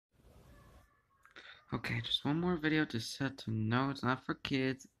Okay, just one more video to set to know it's not for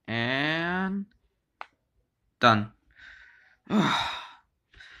kids, and done.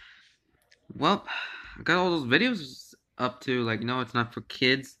 Well, I got all those videos up to like no, it's not for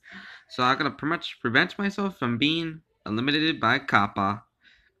kids, so I'm gonna pretty much prevent myself from being eliminated by COPPA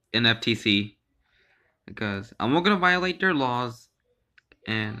and FTC because I'm not gonna violate their laws,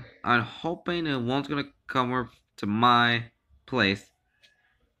 and I'm hoping it won't gonna come over to my place.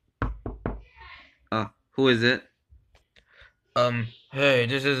 Who is it? Hey,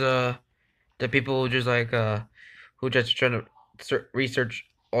 this is the people who just who just trying to research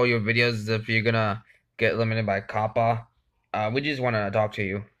all your videos if you're gonna get eliminated by Kappa. We just want to talk to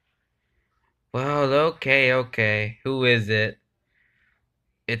you. Well, okay. Who is it?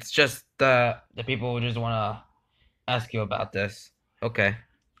 It's just the people who just want to ask you about this. Okay.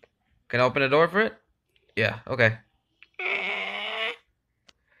 Can I open the door for it? Yeah, okay.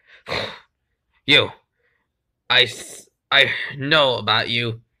 You, I know about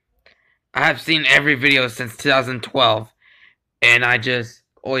you. I have seen every video since 2012. And I just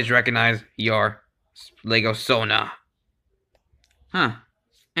always recognize your Lego Sona. Huh?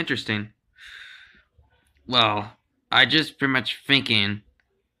 Interesting. Well, I just pretty much thinking.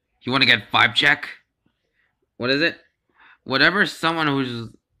 You want to get vibe check? What is it? Whatever someone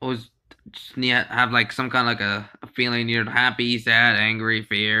who's just need have like some kind of like a feeling you're happy, sad, angry,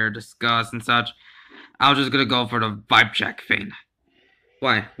 fear, disgust, and such. I was just gonna go for the vibe check thing.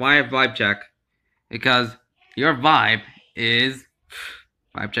 Why? Why a vibe check? Because your vibe is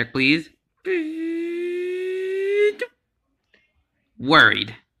vibe check, please.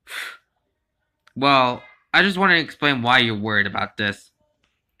 Worried. Well, I just want to explain why you're worried about this.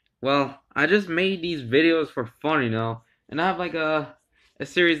 Well, I just made these videos for fun, and I have like a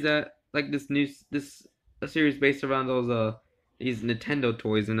series that like this a series based around those these Nintendo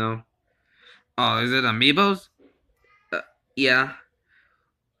toys. Oh, is it amiibos? Uh, yeah,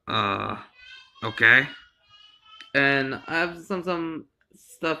 Uh, okay. and I have some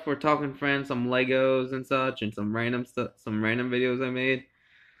stuff for talking friends, some Legos and such, and some random videos I made.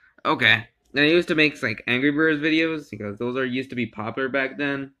 Okay. And I used to make like Angry Birds videos because those are used to be popular back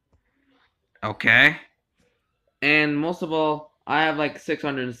then. Okay. And most of all, I have like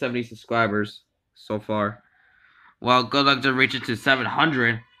 670 subscribers so far. Well, good luck to reach it to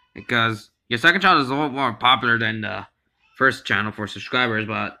 700 because your second channel is a lot more popular than the first channel for subscribers,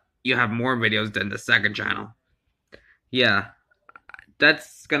 but you have more videos than the second channel. Yeah,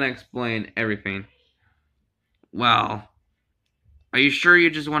 that's gonna explain everything. Well, are you sure you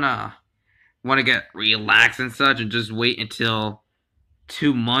just wanna get relaxed and such and just wait until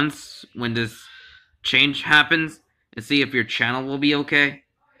 2 months when this change happens and see if your channel will be okay?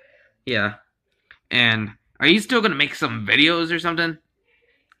 Yeah. And are you still gonna make some videos or something?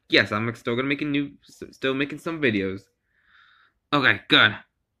 Yes, I'm still making some videos. Okay, good.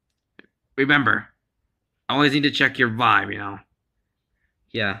 Remember, I always need to check your vibe.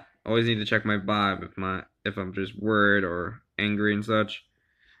 Yeah, always need to check my vibe if I'm just worried or angry and such.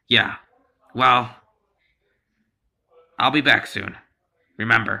 Yeah. Well, I'll be back soon.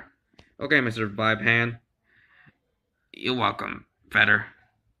 Remember. Okay, Mr. Vibe Hand. You're welcome, Fetter.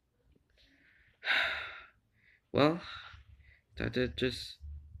 Well, time to just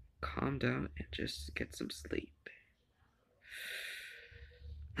calm down and just get some sleep.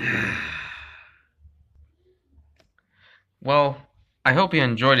 Well, I hope you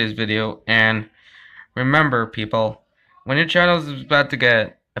enjoyed this video, and remember, people, when your channel is about to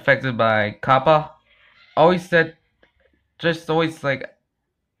get affected by Kappa, always said, just always like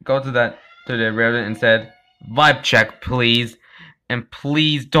go to the Reddit and said, vibe check, please, and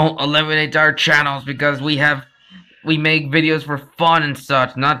please don't eliminate our channels because we make videos for fun and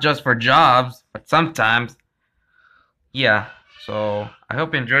such, not just for jobs, but sometimes. Yeah, so I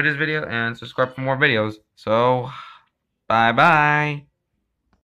hope you enjoyed this video and subscribe for more videos. So, bye bye.